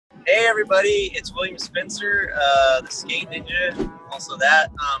Hey everybody, it's William Spencer, the Skate Ninja, also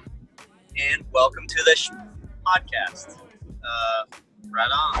that, and welcome to the podcast.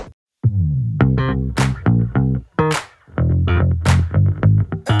 Right on.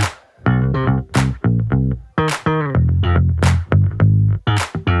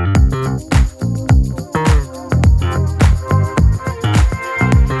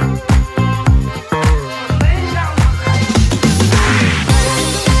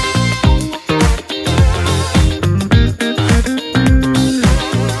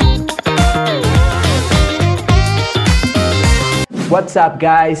 What's up,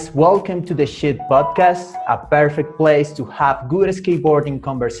 guys? Welcome to the Shit Podcast, a perfect place to have good skateboarding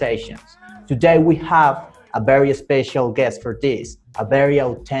conversations. Today we have a very special guest for this, a very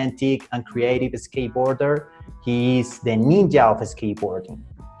authentic and creative skateboarder. He is the ninja of skateboarding.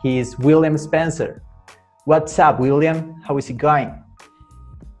 He is William Spencer. What's up, William? How is it going?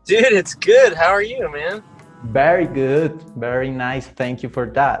 Dude, it's good. How are you, man? Very good. Very nice. Thank you for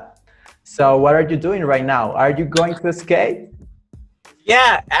that. So what are you doing right now? Are you going to skate?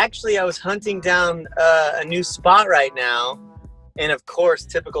 Yeah, actually, I was hunting down a new spot right now. And of course,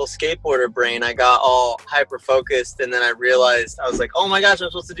 typical skateboarder brain, I got all hyper-focused. And then I realized, I was like, oh my gosh,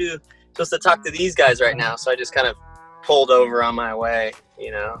 I'm supposed to talk to these guys right now. So I just kind of pulled over on my way, you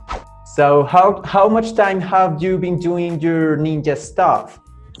know. So how much time have you been doing your ninja stuff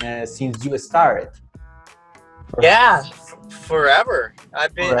since you started? Yeah, forever.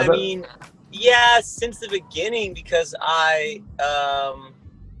 Forever? I mean, yeah, since the beginning, because I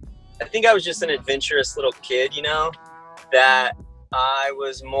think I was just an adventurous little kid, you know, that I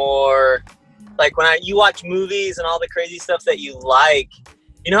was more like when you watch movies and all the crazy stuff that you like,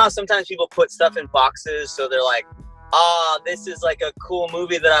 you know how sometimes people put stuff in boxes, so they're like, this is like a cool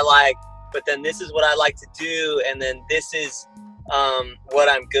movie that I like, but then this is what I like to do, and then this is what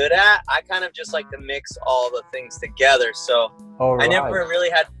I'm good at. I kind of just like to mix all the things together, so I never really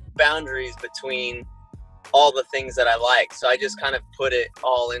had boundaries between all the things that I like, so I just kind of put it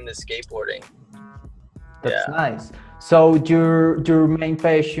all into skateboarding. That's nice. So your main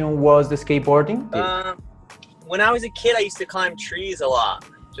passion was the skateboarding? When I was a kid, I used to climb trees a lot.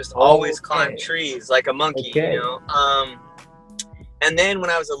 Just always climb trees like a monkey, you know. And then when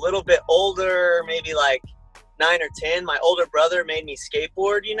I was a little bit older, maybe like 9 or 10, my older brother made me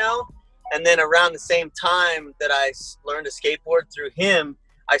skateboard, you know. And then around the same time that I learned to skateboard through him,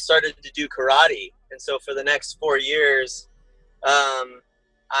 I started to do karate. And so for the next 4 years,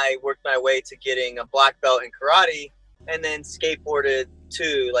 I worked my way to getting a black belt in karate, and then skateboarded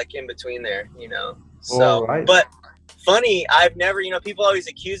too, like in between there, you know. So, but funny, I've never, you know, people always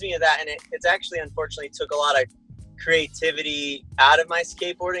accuse me of that, and it's actually unfortunately took a lot of creativity out of my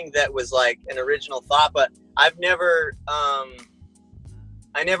skateboarding that was like an original thought, but I've never,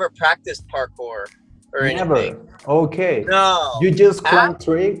 I never practiced parkour or anything. Okay. No. You just climbed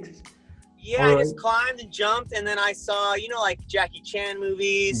tricks? Yeah, I just climbed and jumped, and then I saw, you know, like Jackie Chan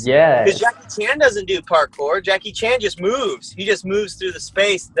movies. Yeah. Because Jackie Chan doesn't do parkour. Jackie Chan just moves. He just moves through the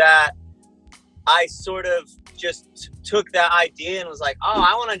space that I sort of just took that idea and was like,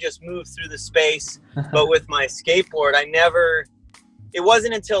 I want to just move through the space, but with my skateboard. It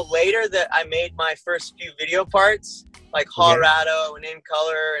wasn't until later that I made my first few video parts, like Colorado and In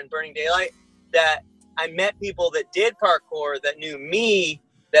Color and Burning Daylight, that I met people that did parkour that knew me,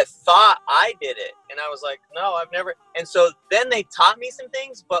 that thought I did it. And I was like, no, I've never. And so then they taught me some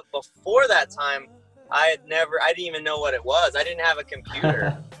things, but before that time, I didn't even know what it was. I didn't have a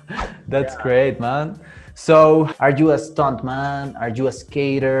computer. That's great, man. So are you a stuntman? Are you a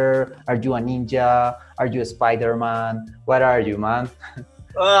skater? Are you a ninja? Are you a Spiderman? What are you, man?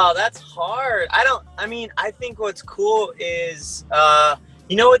 Well, that's hard. I think what's cool is,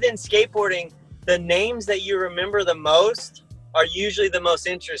 you know, within skateboarding, the names that you remember the most are usually the most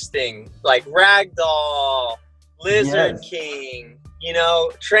interesting, like Ragdoll, Lizard King, you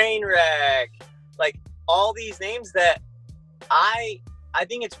know, Trainwreck, like all these names that I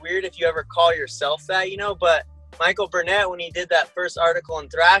think it's weird if you ever call yourself that, you know, but Michael Burnett, when he did that first article in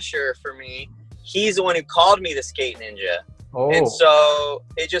Thrasher for me, he's the one who called me the Skate Ninja. And so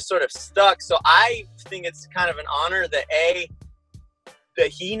it just sort of stuck. So I think it's kind of an honor that that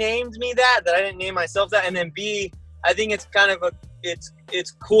he named me that I didn't name myself that, and then B, I think it's kind of it's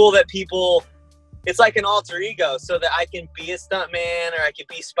cool that people, it's like an alter ego, so that I can be a stuntman or I could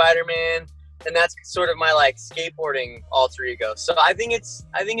be Spiderman, and that's sort of my like skateboarding alter ego. So I think it's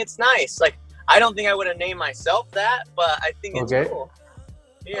nice. Like I don't think I would have named myself that, but I think it's cool.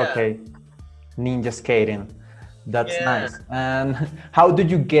 Yeah. Okay. Ninja skating. That's nice. And how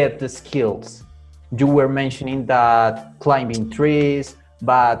did you get the skills? You were mentioning that climbing trees,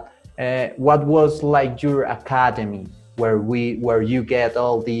 but what was like your academy where you get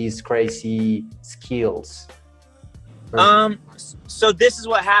all these crazy skills? So this is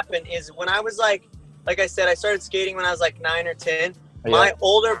what happened is when I was like I said, I started skating when I was like 9 or 10. Yeah. My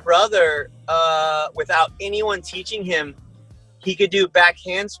older brother, without anyone teaching him, he could do back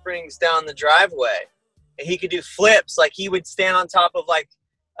handsprings down the driveway. And he could do flips. Like he would stand on top of like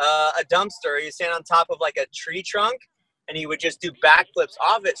a dumpster. He would stand on top of like a tree trunk and he would just do backflips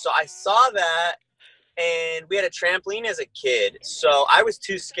off it. So I saw that, and we had a trampoline as a kid. So I was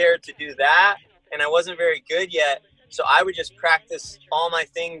too scared to do that, and I wasn't very good yet. So I would just practice all my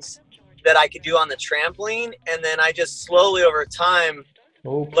things that I could do on the trampoline. And then I just slowly over time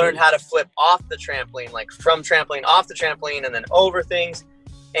learned how to flip off the trampoline, like from trampoline off the trampoline and then over things.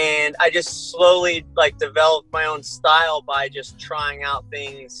 And I just slowly like developed my own style by just trying out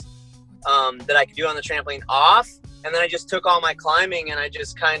things that I could do on the trampoline off. And then I just took all my climbing and I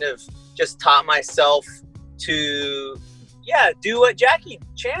just kind of just taught myself to, do what Jackie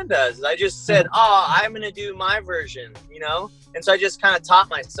Chan does. I just said, I'm going to do my version, you know? And so I just kind of taught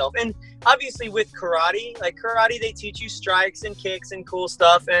myself. And obviously with karate, they teach you strikes and kicks and cool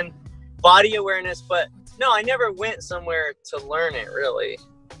stuff and body awareness. But no, I never went somewhere to learn it really,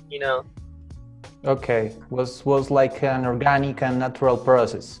 you know? Okay. Was like an organic and natural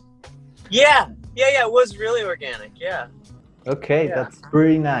process. Yeah, it was really organic, yeah. Okay, that's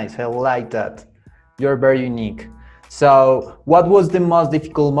pretty nice. I like that. You're very unique. So, what was the most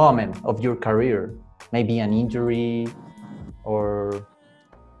difficult moment of your career? Maybe an injury or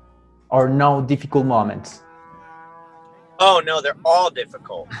no difficult moments? Oh no, they're all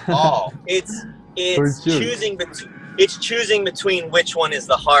difficult. All. It's choosing between which one is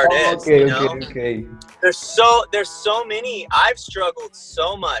the hardest. Okay. There's so many. I've struggled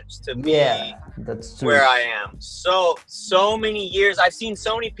so much to be that's true. where I am. So many years. I've seen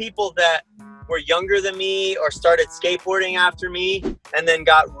so many people that were younger than me or started skateboarding after me and then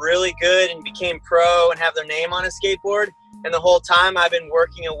got really good and became pro and have their name on a skateboard. And the whole time I've been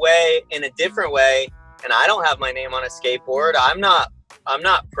working away in a different way, and I don't have my name on a skateboard. I'm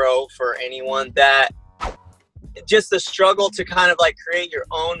not pro for anyone. That just the struggle to kind of like create your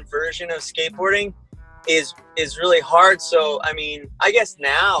own version of skateboarding is really hard. So I mean, I guess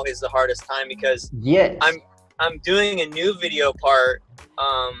now is the hardest time because I'm doing a new video part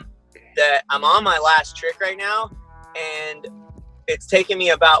that I'm on my last trick right now, and it's taken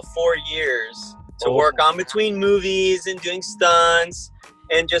me about 4 years to work on between movies and doing stunts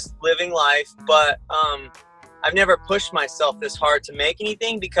and just living life. But I've never pushed myself this hard to make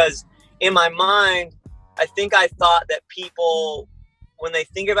anything because in my mind, I think I thought that people, when they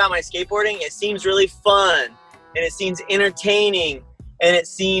think about my skateboarding, it seems really fun and it seems entertaining and it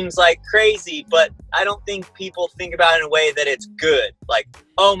seems like crazy, but I don't think people think about it in a way that it's good. Like,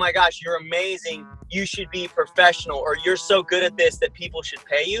 oh my gosh, you're amazing, you should be professional, or you're so good at this that people should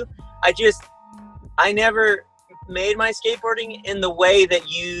pay you. I never made my skateboarding in the way that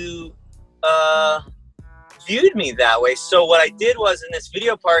you viewed me that way. So what I did was in this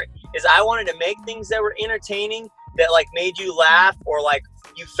video part is I wanted to make things that were entertaining, that like made you laugh, or like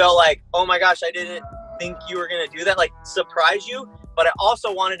you felt like, oh my gosh, I didn't think you were gonna do that, like surprise you. But I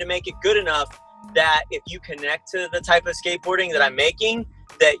also wanted to make it good enough that if you connect to the type of skateboarding that I'm making,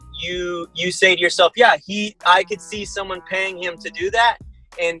 that you say to yourself, yeah, I could see someone paying him to do that.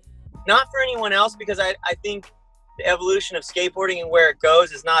 And not for anyone else, because I think the evolution of skateboarding and where it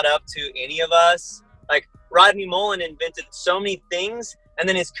goes is not up to any of us. Like Rodney Mullen invented so many things and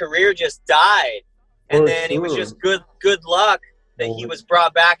then his career just died. And then it was just good luck that he was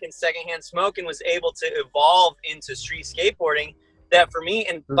brought back in secondhand smoke and was able to evolve into street skateboarding. That for me,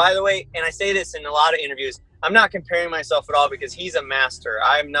 and by the way, and I say this in a lot of interviews, I'm not comparing myself at all because he's a master.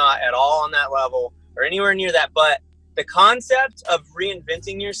 I'm not at all on that level or anywhere near that. But the concept of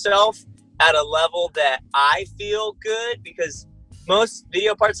reinventing yourself at a level that I feel good, because most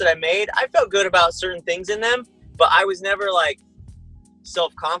video parts that I made, I felt good about certain things in them, but I was never like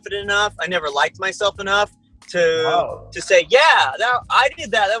self-confident enough. I never liked myself enough to say, yeah, I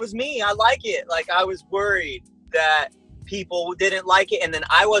did that. That was me. I like it. Like I was worried that people didn't like it, and then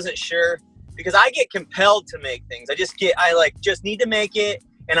I wasn't sure, because I get compelled to make things. I just need to make it,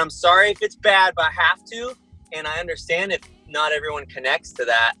 and I'm sorry if it's bad, but I have to, and I understand if not everyone connects to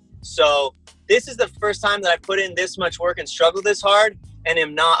that. So this is the first time that I put in this much work and struggled this hard and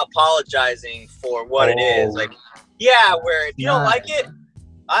am not apologizing for what it is. Like, yeah, where if you don't like it,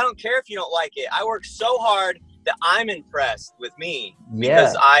 I don't care if you don't like it. I work so hard that I'm impressed with me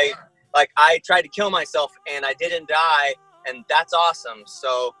because I tried to kill myself and I didn't die, and that's awesome.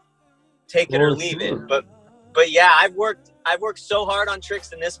 So take it or leave it. But yeah, I've worked I've worked so hard on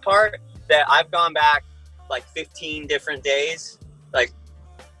tricks in this part that I've gone back like 15 different days, like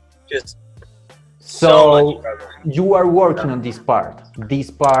just so much trouble. You are working on this part. This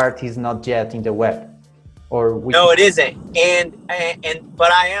part is not yet in the web, or no, it isn't.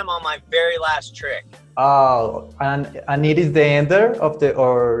 But I am on my very last trick. Oh, and it is the ender of the,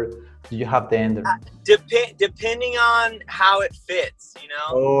 or do you have the ender? Depending on how it fits, you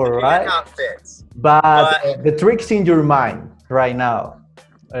know. All right. How it fits. But the trick's in your mind right now.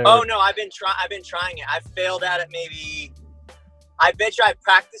 Oh no, I've been trying it. I've failed at it maybe. I bet you I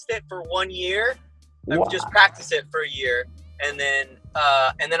practiced it for 1 year. Wow. I've just practiced it for a year, and then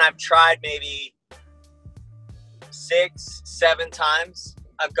I've tried maybe 6, 7 times.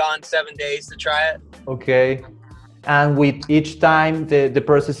 I've gone 7 days to try it. Okay. And with each time the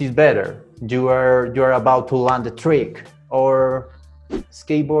process is better. You're about to land the trick, or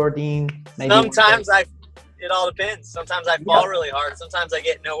skateboarding. Maybe sometimes it all depends. Sometimes I fall really hard. Sometimes I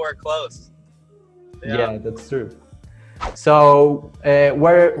get nowhere close. Yeah, that's true. So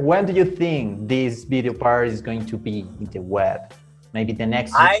when do you think this video part is going to be in the web? Maybe the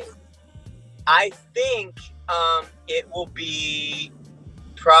next year? I think it will be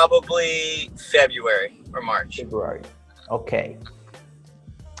probably February or March. February. Okay.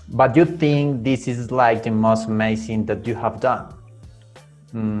 But you think this is like the most amazing that you have done?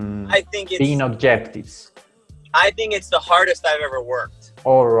 I think it's being objectives. I think it's the hardest I've ever worked.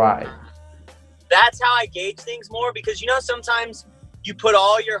 All right. That's how I gauge things more, because you know, sometimes you put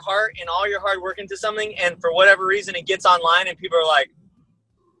all your heart and all your hard work into something, and for whatever reason it gets online and people are like,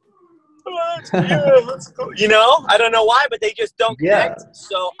 oh, that's cool. You know, I don't know why, but they just don't connect.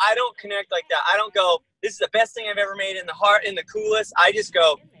 So I don't connect like that. I don't go, this is the best thing I've ever made in the coolest. I just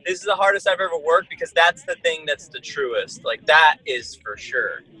go, this is the hardest I've ever worked, because that's the thing that's the truest. Like, that is for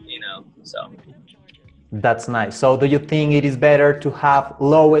sure, you know, so. That's nice. So do you think it is better to have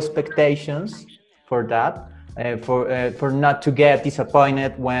low expectations for that, for not to get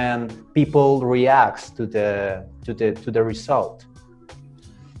disappointed when people react to the result?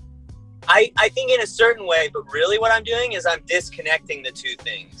 I think in a certain way, but really what I'm doing is I'm disconnecting the two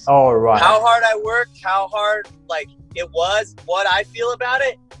things. All right. How hard I worked, how hard like it was, what I feel about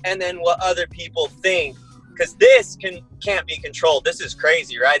it, and then what other people think. Because this can't be controlled. This is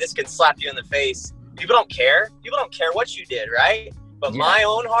crazy, right? This can slap you in the face. People don't care. People don't care what you did, right? But my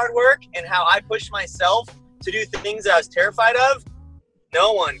own hard work and how I pushed myself to do things that I was terrified of,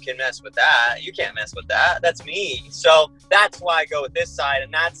 no one can mess with that. You can't mess with that. That's me. So that's why I go with this side,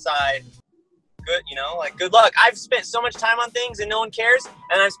 and that side, good, you know, like, good luck. I've spent so much time on things and no one cares,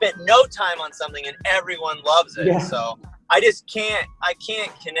 and I've spent no time on something and everyone loves it. Yeah. So I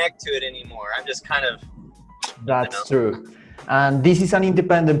can't connect to it anymore. I'm just kind of, that's true. And this is an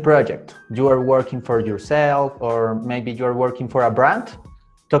independent project. You are working for yourself, or maybe you are working for a brand?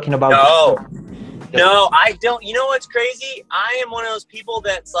 Talking about No, I don't. You know what's crazy? I am one of those people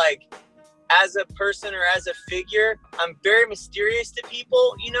that's like, as a person or as a figure, I'm very mysterious to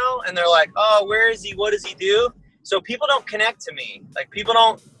people, you know, and they're like, oh, where is he? What does he do? So people don't connect to me. Like, people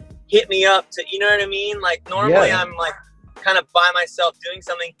don't hit me up to, you know what I mean? Like, normally I'm like kind of by myself doing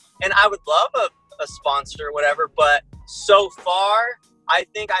something, and I would love a sponsor or whatever, but so far I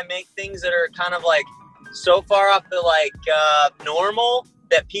think I make things that are kind of like so far off the like normal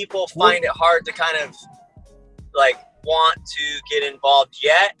that people find it hard to kind of like want to get involved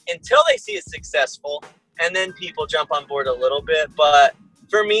yet, until they see it successful, and then people jump on board a little bit. But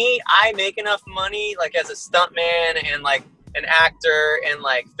for me, I make enough money like as a stuntman and like an actor and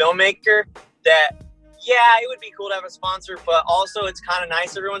like filmmaker that it would be cool to have a sponsor, but also it's kind of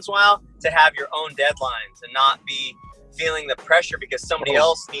nice every once in a while to have your own deadlines and not be feeling the pressure because somebody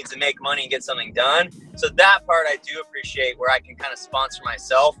else needs to make money and get something done. So that part I do appreciate, where I can kind of sponsor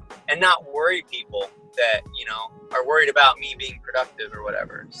myself and not worry people that, you know, are worried about me being productive or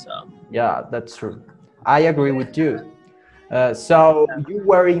whatever. So yeah, that's true. I agree with you. So you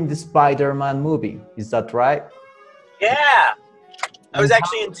were in the Spiderman movie, is that right? Yeah, I was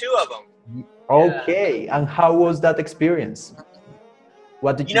actually in 2 of them. Okay, and how was that experience?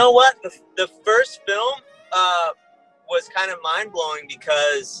 What did you know? What the first film was kind of mind-blowing,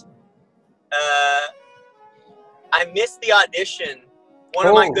 because I missed the audition. One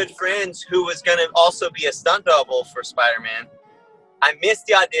of my good friends, who was going to also be a stunt double for Spider-Man, I missed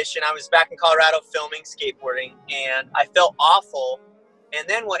the audition. I was back in Colorado filming skateboarding, and I felt awful. And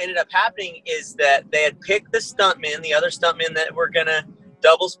then what ended up happening is that they had picked the stuntmen, the other stuntmen that were going to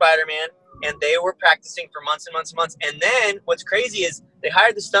double Spider-Man, and they were practicing for months and months and months. And then what's crazy is they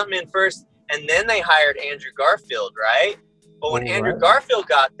hired the stuntman first, and then they hired Andrew Garfield, right? But when Andrew Garfield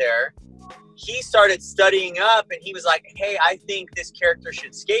got there, he started studying up, and he was like, hey, I think this character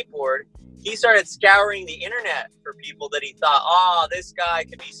should skateboard. He started scouring the internet for people that he thought, oh, this guy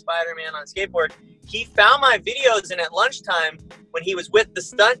could be Spider-Man on skateboard. He found my videos, and at lunchtime, when he was with the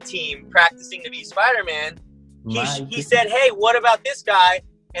stunt team practicing to be Spider-Man, he said, hey, what about this guy?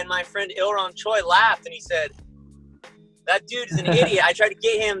 And my friend Ilron Choi laughed, and he said, that dude is an idiot. I tried to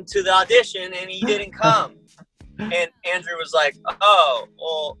get him to the audition, and he didn't come. And Andrew was like, oh,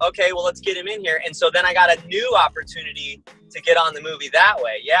 well, okay, well, let's get him in here. And so then I got a new opportunity to get on the movie that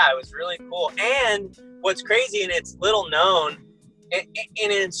way. Yeah, it was really cool. And what's crazy, and it's little known, and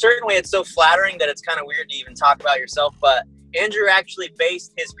in a certain way, it's so flattering that it's kind of weird to even talk about yourself, but Andrew actually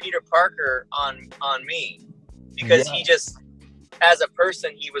based his Peter Parker on me, because he just, as a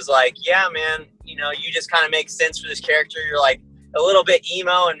person, he was like, yeah, man, you know, you just kind of make sense for this character. You're like a little bit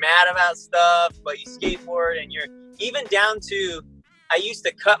emo and mad about stuff, but you skateboard, and you're even down to, I used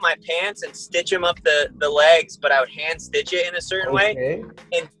to cut my pants and stitch them up the legs, but I would hand stitch it in a certain way.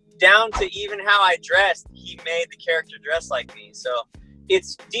 And down to even how I dressed, he made the character dress like me. So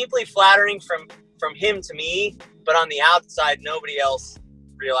it's deeply flattering from him to me, but on the outside, nobody else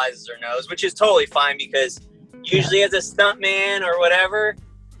realizes or knows, which is totally fine, because usually as a stuntman or whatever,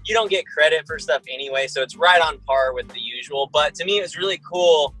 you don't get credit for stuff anyway, so it's right on par with the usual. But to me, it was really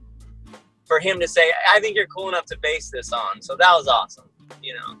cool for him to say, I think you're cool enough to base this on. So that was awesome,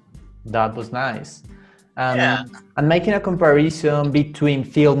 you know. That was nice. And making a comparison between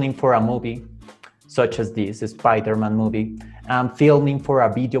filming for a movie, such as this Spider-Man movie, and filming for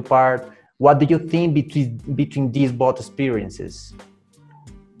a video part, what do you think between these both experiences?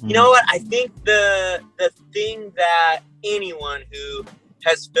 You know what? I think the thing that anyone who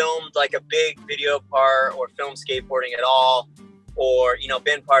has filmed like a big video part or filmed skateboarding at all, or, you know,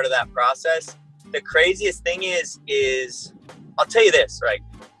 been part of that process, the craziest thing is I'll tell you this, right?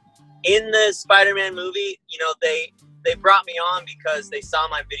 In the Spider-Man movie, you know, they brought me on because they saw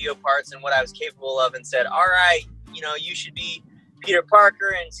my video parts and what I was capable of, and said, all right, you know, you should be Peter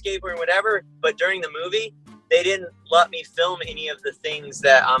Parker and skateboarding, whatever. But during the movie, they didn't let me film any of the things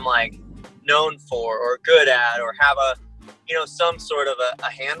that I'm like known for or good at or have a, you know, some sort of a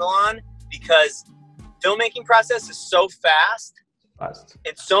handle on, because filmmaking process is so fast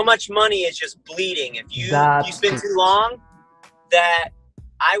and so much money is just bleeding. If you spend too long, that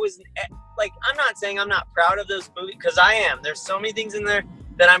I was like, I'm not saying I'm not proud of those movies, because I am. There's so many things in there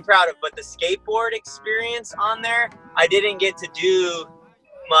that I'm proud of, but the skateboard experience on there, I didn't get to do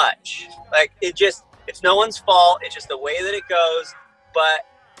much. Like, it's no one's fault. It's just the way that it goes. But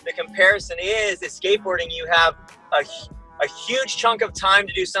the comparison is skateboarding, you have a huge chunk of time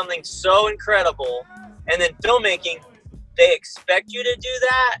to do something so incredible, and then filmmaking, they expect you to do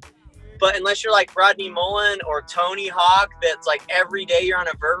that. But unless you're like Rodney Mullen or Tony Hawk, that's like every day you're on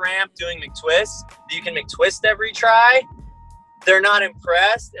a vert ramp doing McTwists, that you can McTwist every try, they're not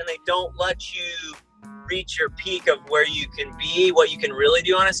impressed, and they don't let you reach your peak of where you can be, what you can really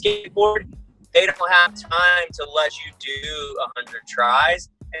do on a skateboard. They don't have time to let you do 100 tries.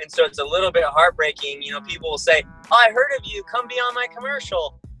 And so it's a little bit heartbreaking. You know, people will say, oh, I heard of you, come be on my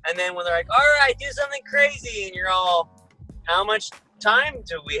commercial. And then when they're like, all right, do something crazy, and you're all, how much time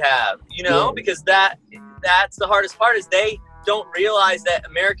do we have? You know, because that's the hardest part, is they don't realize that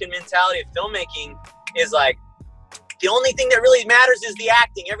American mentality of filmmaking is like, the only thing that really matters is the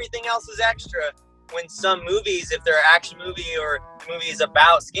acting. Everything else is extra. When some movies, if they're an action movie or movies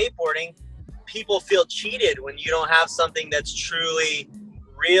about skateboarding, people feel cheated when you don't have something that's truly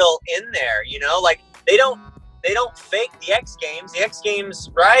real in there. You know, like they don't fake the X Games. The X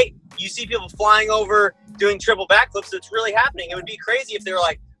Games, right? You see people flying over doing triple backflips. That's really happening. It would be crazy if they were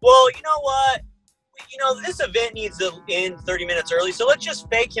like, well, you know what? You know, this event needs to end 30 minutes early, so let's just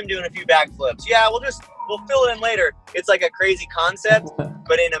fake him doing a few backflips. Yeah, we'll fill it in later. It's like a crazy concept,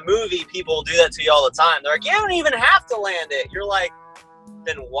 but in a movie, people do that to you all the time. They're like, you don't even have to land it. You're like,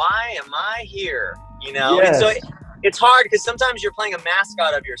 then why am I here? You know? Yes. And so it's hard, because sometimes you're playing a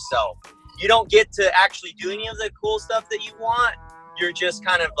mascot of yourself. You don't get to actually do any of the cool stuff that you want. You're just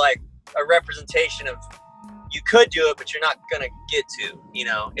kind of like a representation of, you could do it, but you're not gonna get to, you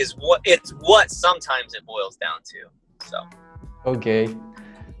know, it's what sometimes it boils down to. So okay,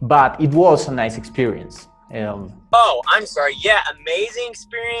 but it was a nice experience. Oh, I'm sorry. Yeah, amazing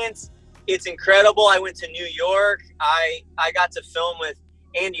experience. It's incredible. I went to New York. I got to film with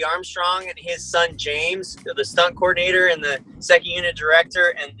Andy Armstrong and his son James, the stunt coordinator and the second unit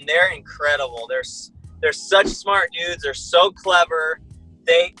director, and they're incredible. They're such smart dudes. They're so clever.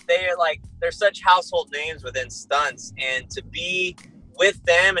 They're such household names within stunts, and to be with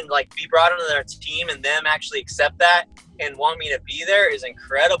them and like be brought onto their team and them actually accept that and want me to be there is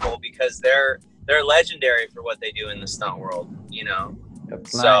incredible because they're legendary for what they do in the stunt world, you know?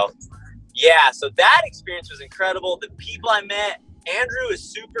 That's So nice. yeah, so that experience was incredible. The people I met, Andrew is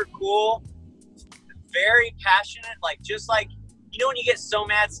super cool, very passionate, like just like, you know, when you get so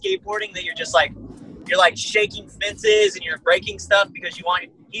mad skateboarding that you're like shaking fences and you're breaking stuff because you want,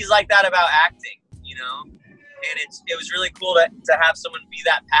 he's like that about acting, you know? And it was really cool to have someone be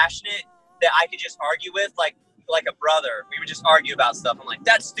that passionate that I could just argue with like a brother. We would just argue about stuff. I'm like,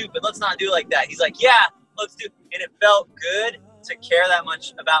 that's stupid. Let's not do it like that. He's like, yeah, let's do. And it felt good to care that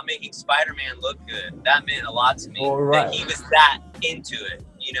much about making Spider-Man look good. That meant a lot to me. All right. That he was that into it,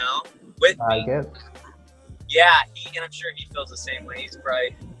 you know, with me. I guess. Yeah, and I'm sure he feels the same way. He's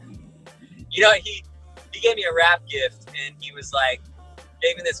probably, you know, he gave me a wrap gift, and he was like,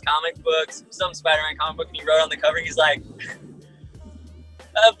 gave me this comic book, some Spider-Man comic book, and he wrote on the cover, he's like,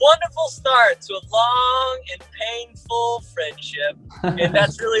 a wonderful start to a long and painful friendship. And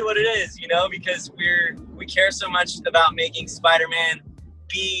that's really what it is, you know, because we care so much about making Spider-Man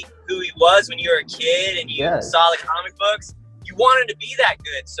be who he was when you were a kid and you saw the comic books. You want him to be that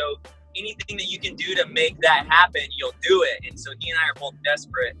good. So anything that you can do to make that happen, you'll do it. And so he and I are both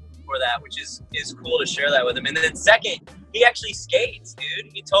desperate for that, which is cool to share that with him. And then second, he actually skates, dude.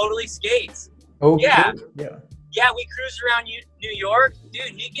 He totally skates. Okay. Yeah, we cruise around New York.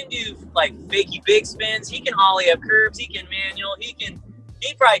 Dude, he can do like fakey big spins. He can ollie up curves. He can manual. He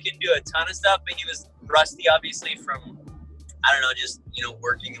probably can do a ton of stuff, but he was rusty, obviously, from, I don't know, just, you know,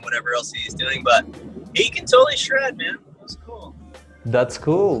 working and whatever else he's doing. But he can totally shred, man. It was cool. That's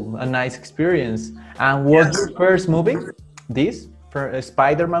cool. A nice experience. And was your first movie? This?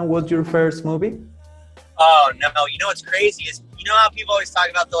 Spider-Man was your first movie? Oh, no. You know what's crazy is, you know how people always talk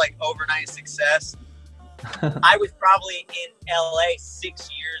about the like overnight success? I was probably in LA 6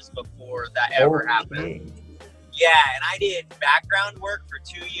 years before that ever happened. Yeah, and I did background work for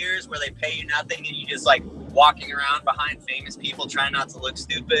 2 years where they pay you nothing and you just like walking around behind famous people trying not to look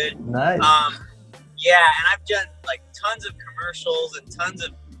stupid. Nice. Yeah, and I've done like tons of commercials and tons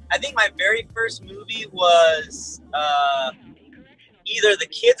of, I think my very first movie was either The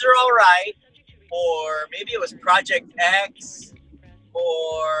Kids Are All Right or maybe it was Project X.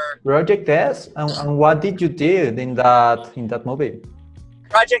 Or Project S, and what did you do in that movie?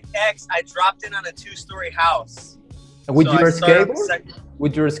 Project X, I dropped in on a 2-story house. With your skateboard?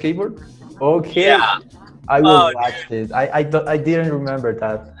 With your skateboard? Okay. Yeah. I will watch this. I didn't remember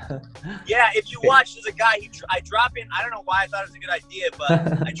that. Yeah, if you watch, there's a guy. I drop in. I don't know why I thought it was a good idea,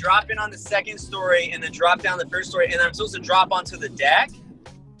 but I drop in on the 2nd story and then drop down the 1st story, and I'm supposed to drop onto the deck,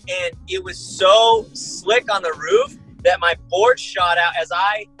 and it was so slick on the roof that my board shot out as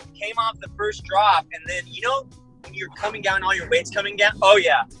I came off the first drop. And then, you know, when you're coming down, all your weight's coming down. Oh,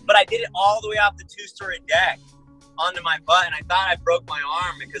 yeah. But I did it all the way off the 2-story deck onto my butt. And I thought I broke my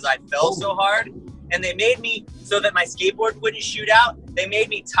arm because I fell so hard. And they made me, so that my skateboard wouldn't shoot out, they made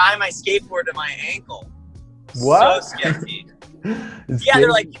me tie my skateboard to my ankle. What? So sketchy. Yeah, they're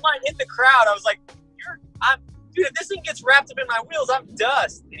like, you might hit the crowd. I was like, dude, if this thing gets wrapped up in my wheels, I'm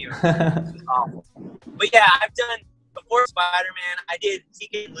dust. Anyway, awful. But yeah, I've done, before Spider-Man, I did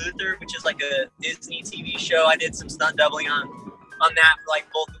Zeke and Luther, which is like a Disney TV show. I did some stunt doubling on that for like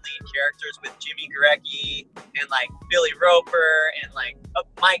both the lead characters with Jimmy Gurecki and like Billy Roper and like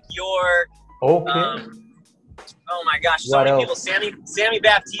Mike York. Okay. Oh my gosh, so many people. Sammy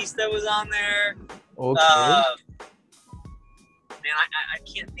Baptista was on there. Okay. Man, I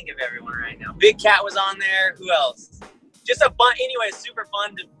can't think of everyone right now. Big Cat was on there. Who else? Just a bunch. Anyway, super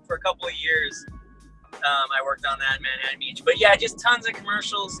fun for a couple of years. I worked on that in Manhattan Beach. But yeah, just tons of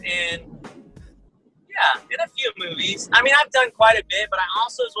commercials and yeah, and a few movies. I mean, I've done quite a bit, but I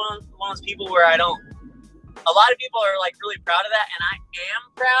also was one of those people where a lot of people are like really proud of that, and I am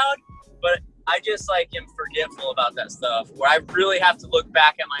proud, but I just like am forgetful about that stuff where I really have to look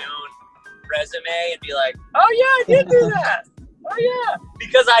back at my own resume and be like, oh yeah, I did do that. Oh yeah.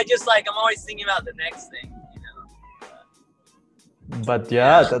 Because I just like, I'm always thinking about the next thing, you know. But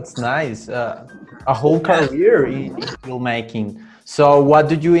yeah, that's nice. A whole career in filmmaking. So what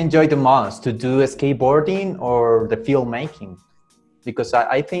do you enjoy the most, to do skateboarding or the filmmaking? Because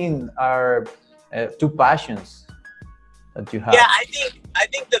I think are two passions that you have. Yeah, I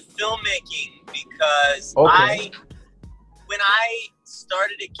think the filmmaking, because when I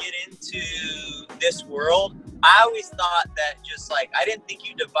started to get into this world, I always thought that just like, I didn't think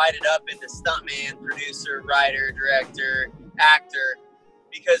you divided up into stuntman, producer, writer, director, actor,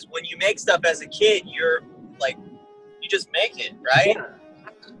 because when you make stuff as a kid, you're like, you just make it, right?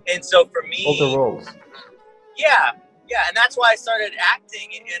 Yeah. And so for me, all the roles. Yeah, Yeah, and that's why I started acting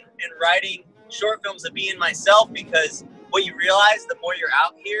and writing short films of being myself, because what you realize the more you're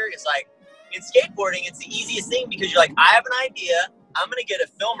out here is like, in skateboarding, it's the easiest thing because you're like, I have an idea, I'm going to get a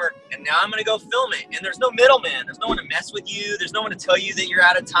filmer, and now I'm going to go film it. And there's no middleman. There's no one to mess with you. There's no one to tell you that you're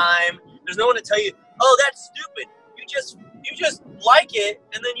out of time. There's no one to tell you, oh, that's stupid. You just like it,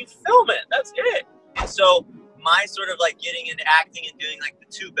 and then you film it. That's it. And so my sort of like getting into acting and doing like the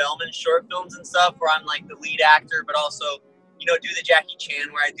 2 Bellman short films and stuff where I'm like the lead actor, but also, you know, do the Jackie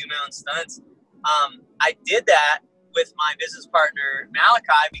Chan where I do my own stunts. I did that with my business partner,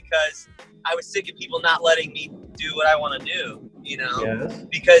 Malachi, because I was sick of people not letting me do what I want to do, you know, Yes.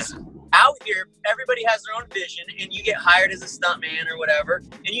 because out here, everybody has their own vision, and you get hired as a stuntman or whatever,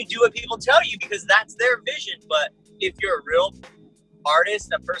 and you do what people tell you because that's their vision. But if you're a real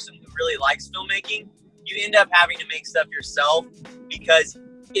artist, a person who really likes filmmaking, you end up having to make stuff yourself because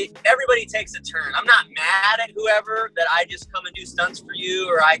everybody takes a turn. I'm not mad at whoever that I just come and do stunts for you,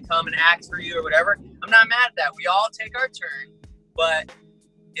 or I come and act for you or whatever. I'm not mad at that. We all take our turn, but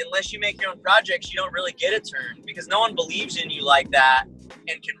unless you make your own projects, you don't really get a turn because no one believes in you like that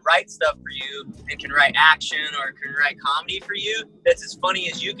and can write stuff for you and can write action or can write comedy for you that's as funny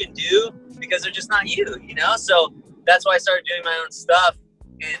as you can do because they're just not you, you know? So that's why I started doing my own stuff.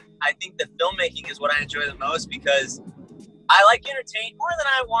 And I think the filmmaking is what I enjoy the most because I like to entertain more than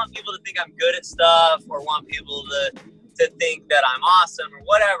I want people to think I'm good at stuff or want people to think that I'm awesome or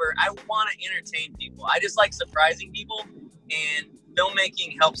whatever. I want to entertain people. I just like surprising people, and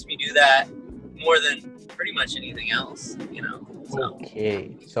filmmaking helps me do that more than pretty much anything else, you know? So.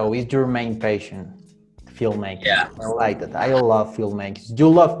 Okay, so it's your main passion, filmmaking. Yeah. I like that. I love filmmaking. Do you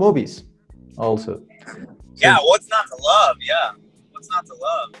love movies also? Yeah, what's not to love? Yeah, what's not to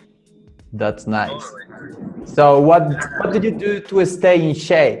love? That's nice. Totally. So what did you do to stay in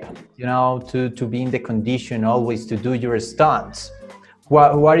shape? You know, to be in the condition always to do your stunts?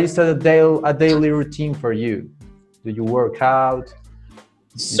 What is a daily routine for you? Do you work out?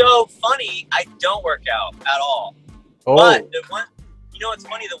 So funny, I don't work out at all. Oh. But the one, you know, it's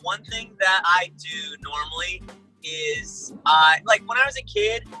funny. The one thing that I do normally is like when I was a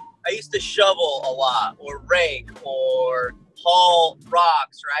kid, I used to shovel a lot or rake or haul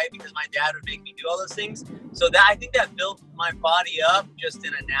rocks, right? Because my dad would make me do all those things. So that I think that built my body up just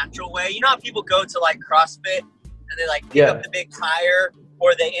in a natural way. You know how people go to like CrossFit and they like pick up the big tire,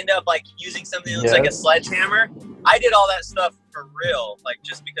 or they end up like using something that looks like a sledgehammer? I did all that stuff for real, like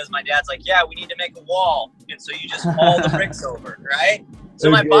just because my dad's like, yeah, we need to make a wall. And so you just haul the bricks over, right?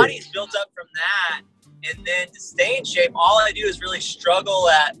 So my body is built up from that. And then to stay in shape, all I do is really struggle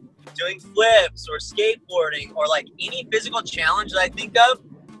at doing flips or skateboarding or like any physical challenge that I think of.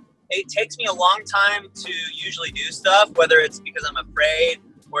 It takes me a long time to usually do stuff, whether it's because I'm afraid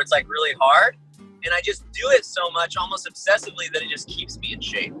or it's like really hard. And I just do it so much, almost obsessively, that it just keeps me in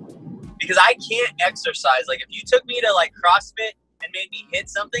shape. Because I can't exercise. Like if you took me to like CrossFit and made me hit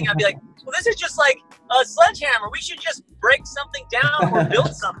something, I'd be like, well, this is just like a sledgehammer. We should just break something down or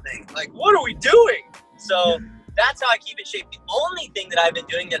build something. Like, what are we doing? So that's how I keep in shape. The only thing that I've been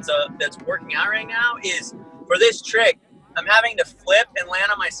doing that's working out right now is for this trick, I'm having to flip and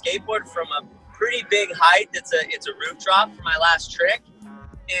land on my skateboard from a pretty big height. It's a roof drop for my last trick.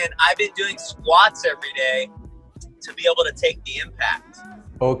 And I've been doing squats every day to be able to take the impact.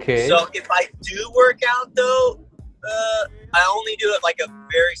 Okay. So if I do work out though, I only do it like a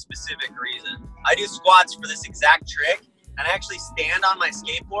very specific reason. I do squats for this exact trick, and I actually stand on my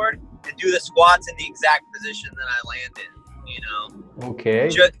skateboard and do the squats in the exact position that I land in, you know? Okay.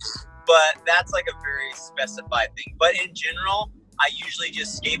 But that's like a very specified thing. But in general, I usually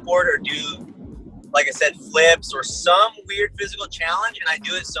just skateboard or do, like I said, flips or some weird physical challenge, and I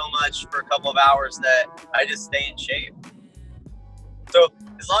do it so much for a couple of hours that I just stay in shape. So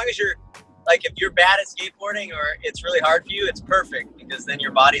as long as you're, like, if you're bad at skateboarding or it's really hard for you, it's perfect, because then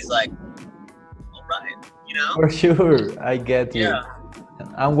your body's like, all right, you know? For sure, I get you. Yeah.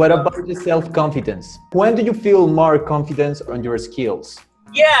 And what about your self-confidence? When do you feel more confidence on your skills?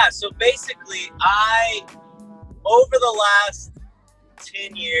 Yeah, so basically, over the last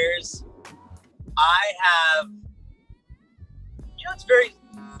 10 years, I have, you know, it's very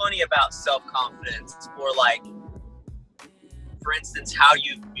funny about self-confidence, or like, for instance, how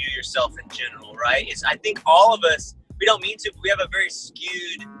you view yourself in general, right? I think all of us, we don't mean to, but we have a very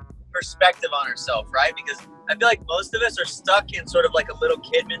skewed perspective on ourselves, right? Because I feel like most of us are stuck in sort of like a little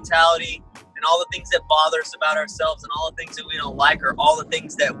kid mentality, and all the things that bother us about ourselves and all the things that we don't like are all the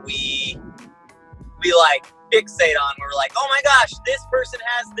things that we like fixate on. We're like, oh my gosh, this person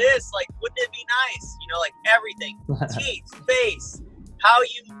has this, like, wouldn't it be nice? You know, like everything, teeth, face, how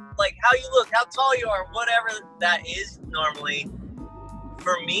you like how you look, how tall you are, whatever that is normally.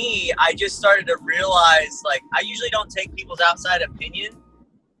 For me, I just started to realize, like, I usually don't take people's outside opinion.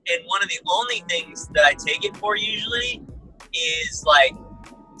 And one of the only things that I take it for usually is like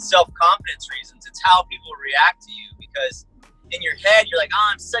self-confidence reasons. It's how people react to you, because in your head, you're like, oh,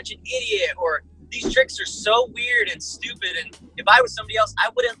 I'm such an idiot, or these tricks are so weird and stupid. And if I was somebody else, I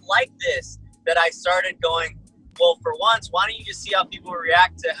wouldn't like this. That I started going, well, for once, why don't you just see how people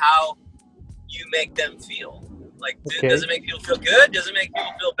react to how you make them feel? Like, okay. Does it make people feel good? Does it make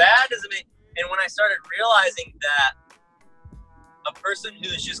people feel bad? And when I started realizing that a person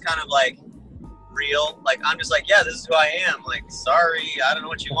who's just kind of like real, like, I'm just like, yeah, this is who I am. Like, sorry, I don't know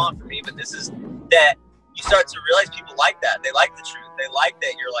what you want from me, but this is that. You start to realize people like that. They like the truth. They like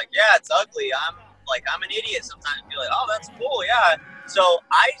that you're like, yeah, it's ugly. I'm an idiot sometimes. Be like, oh, that's cool, yeah. So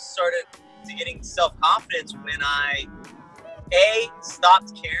I started to getting self-confidence when I, A,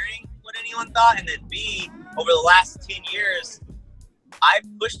 stopped caring what anyone thought, and then B, over the last 10 years, I've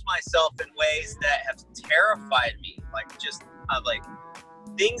pushed myself in ways that have terrified me. Like, just like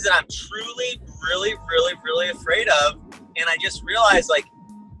things that I'm truly, really, really, really afraid of. And I just realized, like,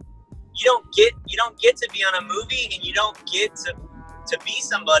 you don't get to be on a movie, and you don't get to be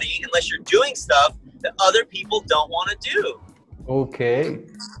somebody unless you're doing stuff that other people don't want to do. Okay.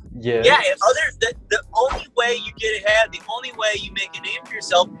 Yeah. Yeah. The only way you get ahead, the only way you make a name for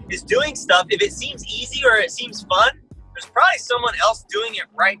yourself is doing stuff. If it seems easy or it seems fun, there's probably someone else doing it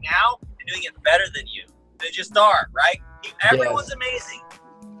right now and doing it better than you. They just are, right? Everyone's amazing.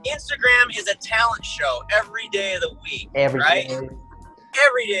 Instagram is a talent show every day of the week, right? Every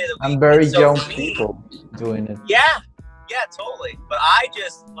day of the week. I'm very young people doing it. Yeah, totally. But I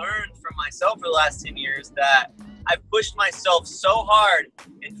just learned from myself for the last 10 years that I've pushed myself so hard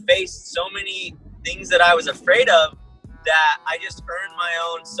and faced so many things that I was afraid of that I just earned my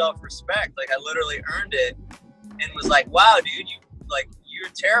own self-respect. Like, I literally earned it and was like, wow, dude, you're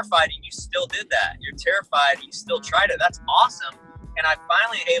terrified and you still did that. You're terrified and you still tried it. That's awesome. And I'm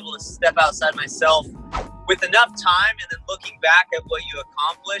finally able to step outside myself with enough time, and then looking back at what you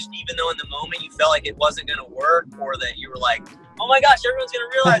accomplished, even though in the moment you felt like it wasn't going to work, or that you were like, oh my gosh, everyone's going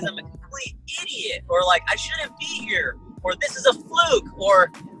to realize I'm a complete idiot, or like, I shouldn't be here, or this is a fluke,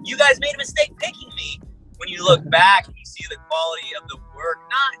 or you guys made a mistake picking me. When you look back and you see the quality of the work,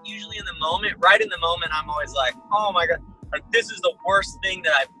 not usually in the moment, right in the moment, I'm always like, oh my God, like, this is the worst thing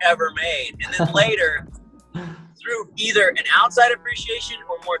that I've ever made. And then later, through either an outside appreciation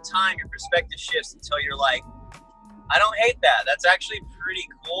or more time, your perspective shifts until you're like, I don't hate that. That's actually pretty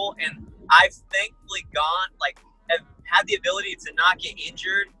cool. And I've thankfully have had the ability to not get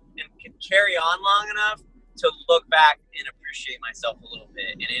injured and can carry on long enough to look back and appreciate myself a little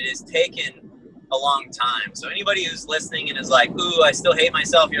bit. And it has taken a long time. So anybody who's listening and is like, ooh, I still hate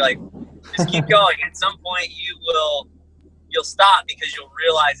myself, you're like, just keep going. At some point you'll stop, because you'll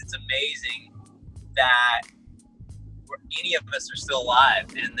realize it's amazing that any of us are still alive,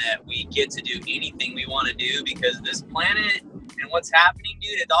 and that we get to do anything we want to do, because this planet and what's happening,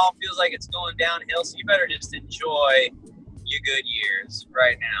 dude, it all feels like it's going downhill. So you better just enjoy your good years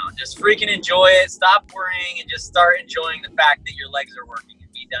right now. Just freaking enjoy it. Stop worrying and just start enjoying the fact that your legs are working,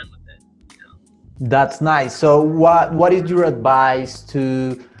 and be done with it. You know? That's nice. So what is your advice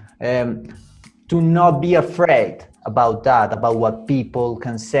to not be afraid about that, about what people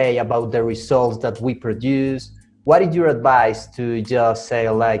can say about the results that we produce? What is your advice to just say,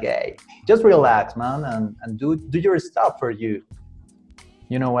 like, hey, just relax, man, and do your stuff for you?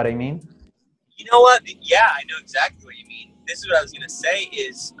 You know what I mean? You know what? Yeah, I know exactly what you mean. This is what I was going to say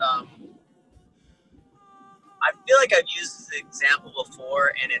is, I feel like I've used this example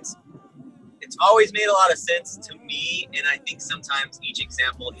before, and it's always made a lot of sense to me, and I think sometimes each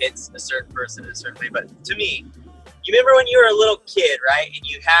example hits a certain person in a certain way. But to me, you remember when you were a little kid, right? And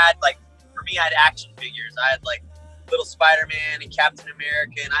you had, like, for me, I had action figures. I had, like, little Spiderman and Captain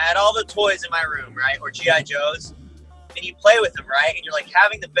America, and I had all the toys in my room, right? Or G.I. Joes. And you play with them, right? And you're like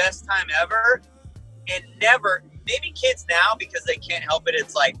having the best time ever. And never, maybe kids now, because they can't help it,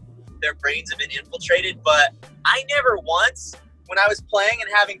 it's like their brains have been infiltrated. But I never once, when I was playing and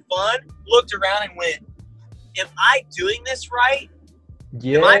having fun, looked around and went, am I doing this right?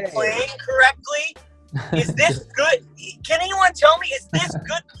 Yeah. Am I playing correctly? Is this good? Can anyone tell me, is this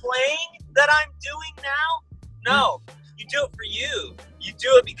good playing that I'm doing now? No, you do it for you. You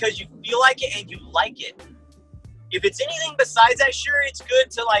do it because you feel like it and you like it. If it's anything besides that, sure, it's good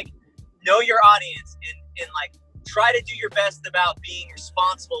to like know your audience and like try to do your best about being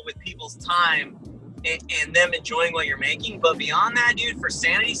responsible with people's time and them enjoying what you're making. But beyond that, dude, for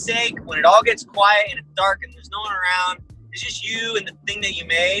sanity's sake, when it all gets quiet and it's dark and there's no one around, it's just you and the thing that you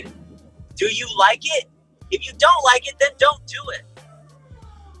made, Do you like it? If you don't like it, then don't do it.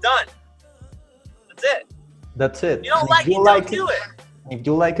 Done. That's it. That's it. You don't like it, don't do it. If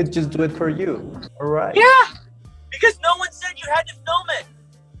you like it, just do it for you. All right. Yeah, because no one said you had to film it.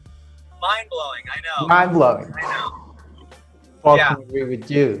 Mind blowing, I know. Mind blowing. I know. Fucking agree with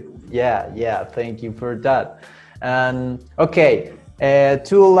you. Yeah. Thank you for that. And okay,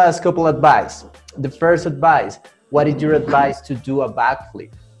 two last couple advice. The first advice: what is your advice to do a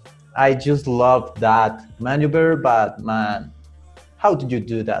backflip? I just love that maneuver, but man, how did you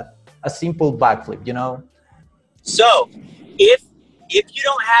do that? A simple backflip, you know? So, if you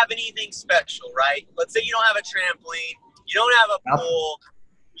don't have anything special, right? Let's say you don't have a trampoline, you don't have a pool,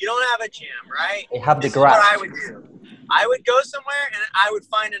 you don't have a gym, right? They have the This is garage. what I would do. I would go somewhere and I would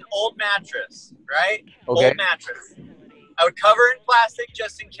find an old mattress, right? Okay. Old mattress. I would cover it in plastic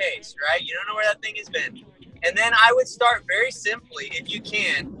just in case, right? You don't know where that thing has been. And then I would start very simply, if you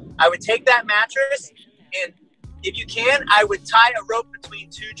can, I would take that mattress and if you can, I would tie a rope between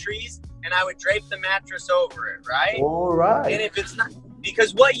two trees and I would drape the mattress over it, right? All right. And if it's not,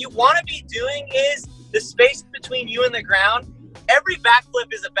 because what you want to be doing is the space between you and the ground. Every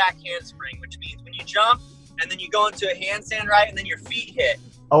backflip is a back handspring, which means when you jump and then you go into a handstand, right, and then your feet hit.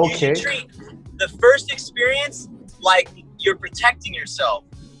 Okay. You should treat the first experience like you're protecting yourself.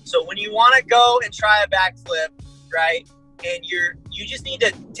 So when you want to go and try a backflip, right, and you just need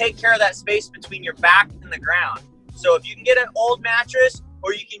to take care of that space between your back and the ground. So if you can get an old mattress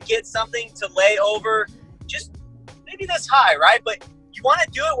or you can get something to lay over, just maybe this high, right? But you want to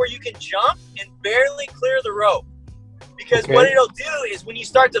do it where you can jump and barely clear the rope. Because what it'll do is when you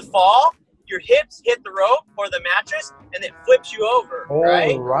start to fall, your hips hit the rope or the mattress and it flips you over,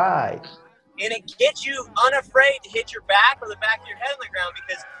 right? All right. And it gets you unafraid to hit your back or the back of your head on the ground,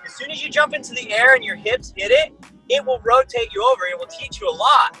 because as soon as you jump into the air and your hips hit it, it will rotate you over. It will teach you a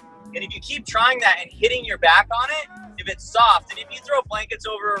lot. And if you keep trying that and hitting your back on it, if it's soft, and if you throw blankets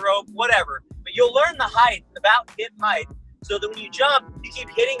over a rope, whatever, but you'll learn the height, about hip height, so that when you jump, you keep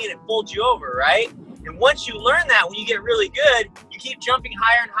hitting it and folds you over, right? And once you learn that, when you get really good, you keep jumping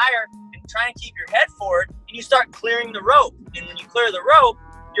higher and higher and try and keep your head forward, and you start clearing the rope. And when you clear the rope,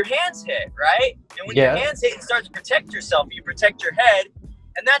 your hands hit, right? And when your hands hit, you start to protect yourself. You protect your head,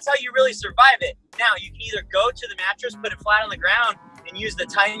 and that's how you really survive it. Now, you can either go to the mattress, put it flat on the ground, and use the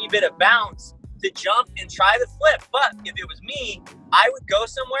tiny bit of bounce to jump and try the flip. But if it was me, I would go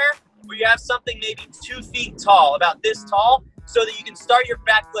somewhere where you have something maybe 2 feet tall, about this tall, so that you can start your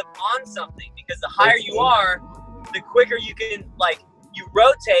backflip on something. Because the higher you are, the quicker you can, like, you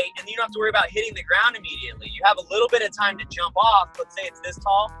rotate, and you don't have to worry about hitting the ground immediately. You have a little bit of time to jump off. Let's say it's this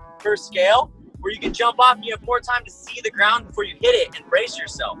tall per scale, where you can jump off and you have more time to see the ground before you hit it and brace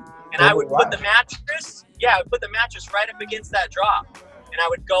yourself. And I would put the mattress, I would put the mattress right up against that drop, and I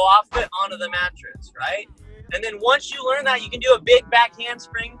would go off it onto the mattress, right? And then once you learn that, you can do a big back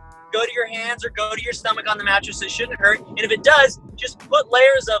handspring, go to your hands or go to your stomach on the mattress. It shouldn't hurt. And if it does, just put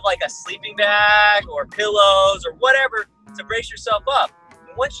layers of like a sleeping bag or pillows or whatever to brace yourself up.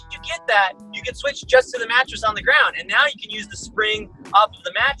 And once you get that, you can switch just to the mattress on the ground. And now you can use the spring off of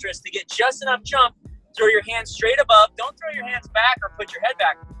the mattress to get just enough jump. Throw your hands straight above. Don't throw your hands back or put your head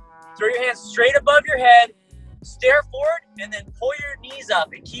back. Throw your hands straight above your head, stare forward, and then pull your knees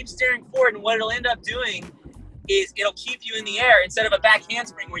up and keep staring forward. And what it'll end up doing is it'll keep you in the air instead of a back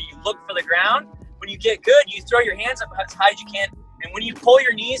handspring where you look for the ground. When you get good, you throw your hands up as high as you can. And when you pull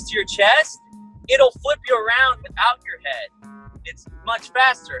your knees to your chest, it'll flip you around without your head. It's much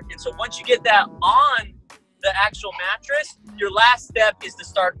faster. And so once you get that on the actual mattress, your last step is to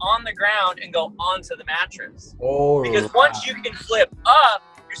start on the ground and go onto the mattress. Because once you can flip up,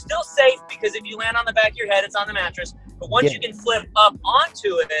 you're still safe, because if you land on the back of your head, it's on the mattress. But once you can flip up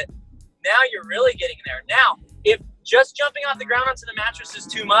onto it, now you're really getting there. Now, if just jumping off the ground onto the mattress is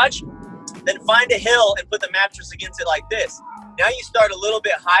too much, then find a hill and put the mattress against it like this. Now you start a little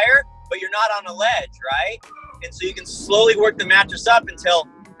bit higher, but you're not on a ledge, right? And so you can slowly work the mattress up until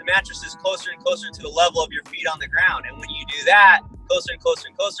the mattress is closer and closer to the level of your feet on the ground. And when you do that, closer and closer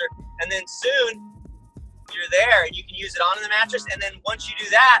and closer, and then soon you're there and you can use it on the mattress. And then once you do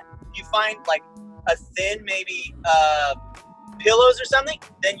that, you find like a thin, maybe pillows or something,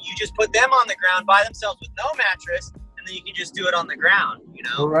 then you just put them on the ground by themselves with no mattress, and then you can just do it on the ground, you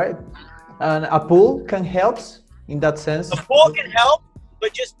know? All right. And a pool can help in that sense? A pool can help,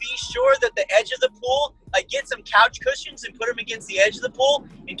 but just be sure that the edge of the pool, like get some couch cushions and put them against the edge of the pool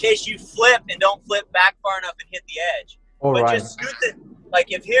in case you flip and don't flip back far enough and hit the edge. But just scoot the,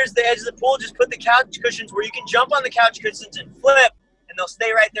 like if here's the edge of the pool, just put the couch cushions where you can jump on the couch cushions and flip, and they'll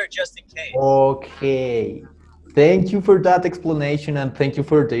stay right there just in case. Okay. Thank you for that explanation, and thank you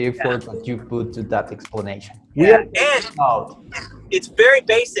for the effort that you put to that explanation. We are out. It's very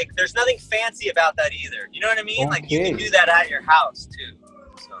basic. There's nothing fancy about that either. You know what I mean? Okay. Like you can do that at your house too.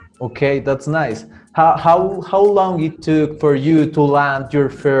 So. Okay, that's nice. How long it took for you to land your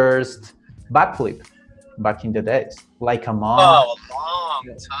first backflip back in the days? Like a month? Oh, a long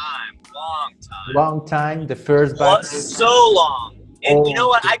time. Long time. Long time. The first backflip. So long. And you know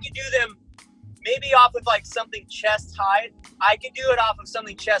what? I could do them maybe off of like something chest height. I could do it off of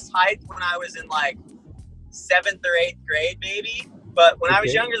something chest height when I was in like 7th or 8th grade, maybe. But when I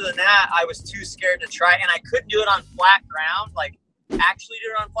was younger than that, I was too scared to try, and I couldn't do it on flat ground. Like actually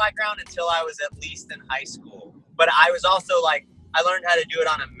do it on flat ground until I was at least in high school. But I was also like, I learned how to do it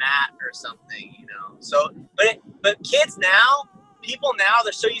on a mat or something, you know. So, but kids now, people now,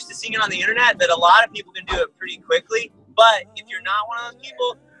 they're so used to seeing it on the internet that a lot of people can do it pretty quickly. But if you're not one of those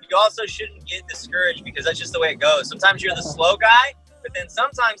people, you also shouldn't get discouraged because that's just the way it goes. Sometimes you're the slow guy, but then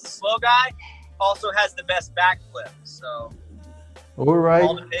sometimes the slow guy also has the best backflip. So, all right,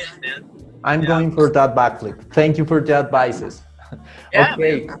 all depends, man. I'm going for that backflip. Thank you for the advices. Yeah,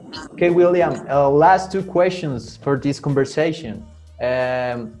 okay, man. Okay, William. Last two questions for this conversation.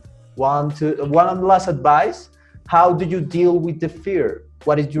 One last advice. How do you deal with the fear?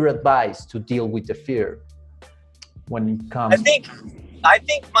 What is your advice to deal with the fear when it comes? I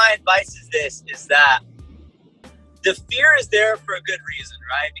think my advice is that the fear is there for a good reason,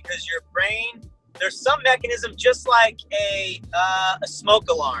 right? Because your brain, there's some mechanism, just like a smoke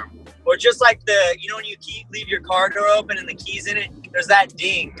alarm, or just like when you leave your car door open and the keys in it, there's that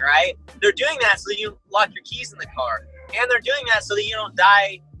ding, right? They're doing that so that you lock your keys in the car, and they're doing that so that you don't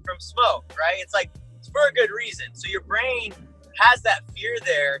die from smoke, right? It's for a good reason. So your brain has that fear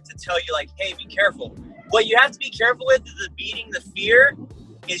there to tell you like, hey, be careful. What you have to be careful with is beating the fear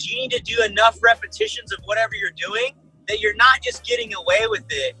is you need to do enough repetitions of whatever you're doing that you're not just getting away with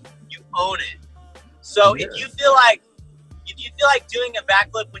it, you own it. So if you feel like doing a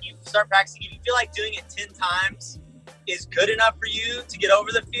backflip when you start practicing, if you feel like doing it 10 times is good enough for you to get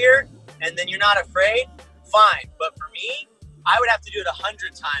over the fear and then you're not afraid, fine. But for me, I would have to do it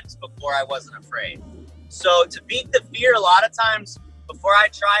 100 times before I wasn't afraid. So to beat the fear, a lot of times before I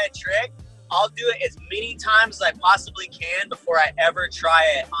try a trick, I'll do it as many times as I possibly can before I ever try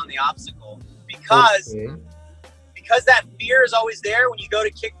it on the obstacle. Because that fear is always there. When you go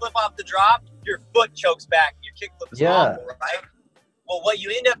to kickflip off the drop, your foot chokes back. Your kickflip is awful, right? Well, what you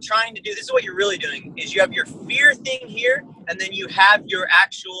end up trying to do, this is what you're really doing, is you have your fear thing here, and then you have your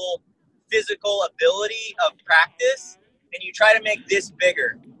actual physical ability of practice, and you try to make this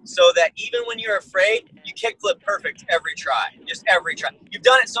bigger so that even when you're afraid, you kickflip perfect every try, just every try. You've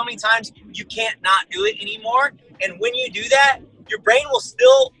done it so many times, you can't not do it anymore. And when you do that, your brain will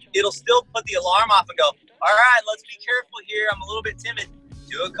it'll still put the alarm off and go, all right, let's be careful here. I'm a little bit timid.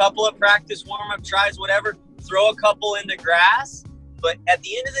 Do a couple of practice warm-up tries, whatever, throw a couple into grass. But at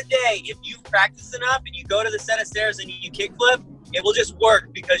the end of the day, if you've practiced enough and you go to the set of stairs and you kickflip, it will just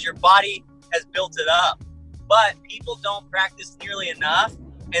work because your body has built it up. But people don't practice nearly enough.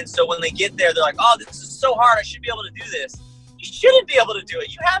 And so when they get there, they're like, oh, this is so hard. I should be able to do this. You shouldn't be able to do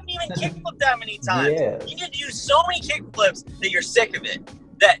it. You haven't even kickflipped that many times. Yes. You need to do so many kickflips that you're sick of it.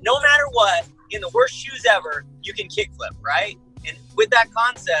 That no matter what, in the worst shoes ever, you can kickflip, right? And with that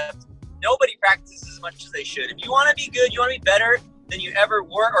concept, nobody practices as much as they should. If you want to be good, you want to be better than you ever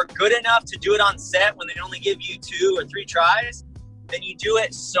were, or good enough to do it on set when they only give you 2 or 3 tries, then you do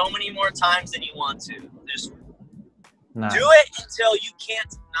it so many more times than you want to. Just do it until you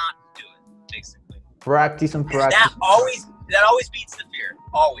can't not do it, basically. Practice and practice. That always beats the fear,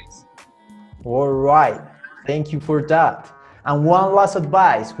 always. All right. Thank you for that. And one last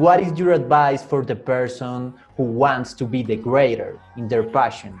advice. What is your advice for the person who wants to be the greater in their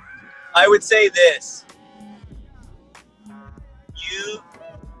passion? I would say this.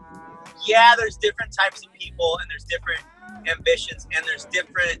 There's different types of people and there's different ambitions and there's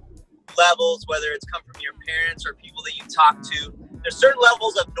different levels, whether it's come from your parents or people that you talk to. There's certain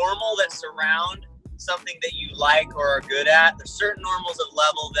levels of normal that surround something that you like or are good at. There's certain normals of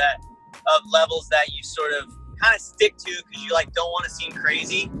levels that you sort of kind of stick to because you don't want to seem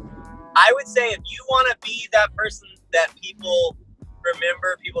crazy. I would say if you want to be that person that people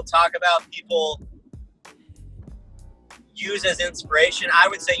remember, people talk about, people use as inspiration, I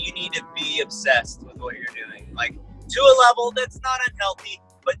would say you need to be obsessed with what you're doing, to a level that's not unhealthy,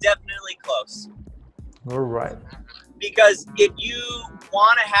 but definitely close. All right. Because if you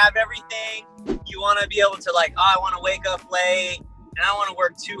want to have everything, you want to be able to I want to wake up late and I want to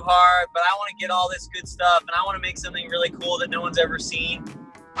work too hard, but I want to get all this good stuff and I want to make something really cool that no one's ever seen.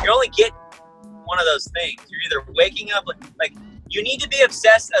 You only get one of those things. You're either waking up like you need to be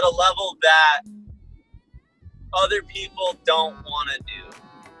obsessed at a level that other people don't want to do.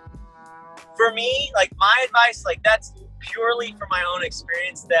 For me, like my advice, like that's purely from my own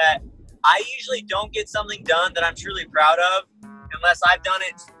experience, that I usually don't get something done that I'm truly proud of unless I've done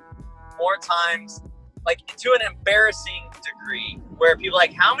it more times, like to an embarrassing degree, where people are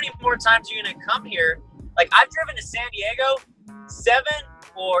like, how many more times are you gonna come here? Like I've driven to San Diego 7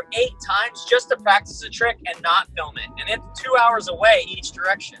 or 8 times just to practice a trick and not film it, and it's 2 hours away each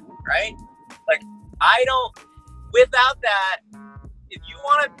direction, right? Like I don't, without that, if you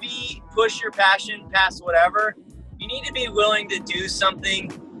want to push your passion past whatever, you need to be willing to do something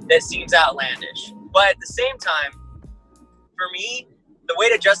that seems outlandish. But at the same time, for me, the way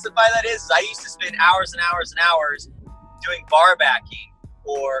to justify that is I used to spend hours and hours and hours doing bar backing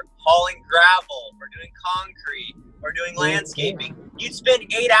or hauling gravel or doing concrete or doing landscaping. You'd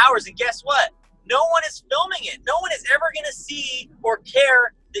spend 8 hours, and guess what? No one is filming it. No one is ever going to see or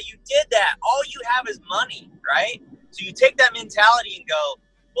care that you did that. All you have is money, right? So you take that mentality and go,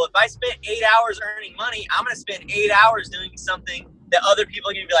 well, if I spent 8 hours earning money, I'm going to spend 8 hours doing something that other people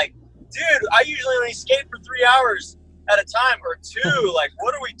are going to be like, dude, I usually only skate for 3 hours at a time or 2. Like,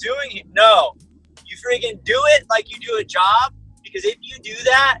 what are we doing here? No, you freaking do it like you do a job, because if you do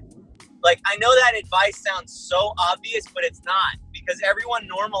that, like, I know that advice sounds so obvious, but it's not, because everyone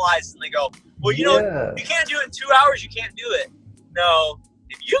normalizes and they go, well, you know, you can't do it in 2 hours, you can't do it. No,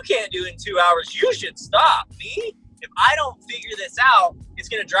 if you can't do it in 2 hours, you should stop. Me, if I don't figure this out, it's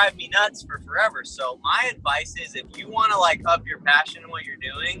going to drive me nuts for forever. So my advice is, if you want to like up your passion in what you're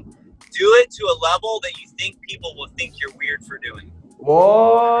doing, do it to a level that you think people will think you're weird for doing.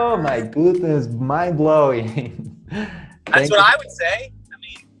 Whoa, my goodness, mind blowing. That's what I would say. I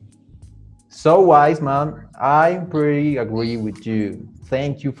mean, so wise, man. I pretty agree with you.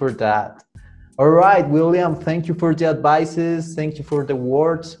 Thank you for that. All right, William, thank you for the advices. Thank you for the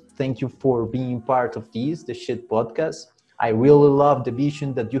words. Thank you for being part of this, the Shit Podcast. I really love the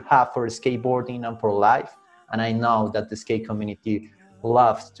vision that you have for skateboarding and for life. And I know that the skate community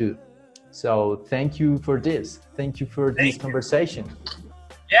loves too. So thank you for this. Thank you for this conversation.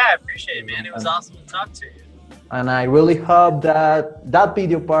 Yeah, I appreciate it, man. It was awesome to talk to you. And I really hope that that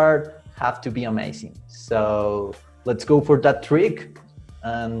video part have to be amazing. So let's go for that trick.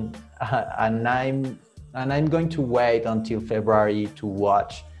 And I'm going to wait until February to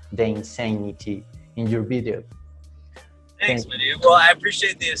watch the insanity in your video. Thanks, my dude. Well, I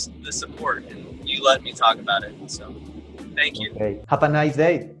appreciate the support, and you let me talk about it. So thank you. Okay. Have a nice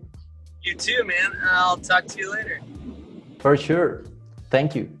day. You too, man. I'll talk to you later. For sure.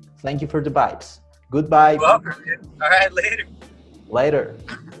 Thank you. Thank you for the vibes. Goodbye. You're welcome, dude. All right, later. Later.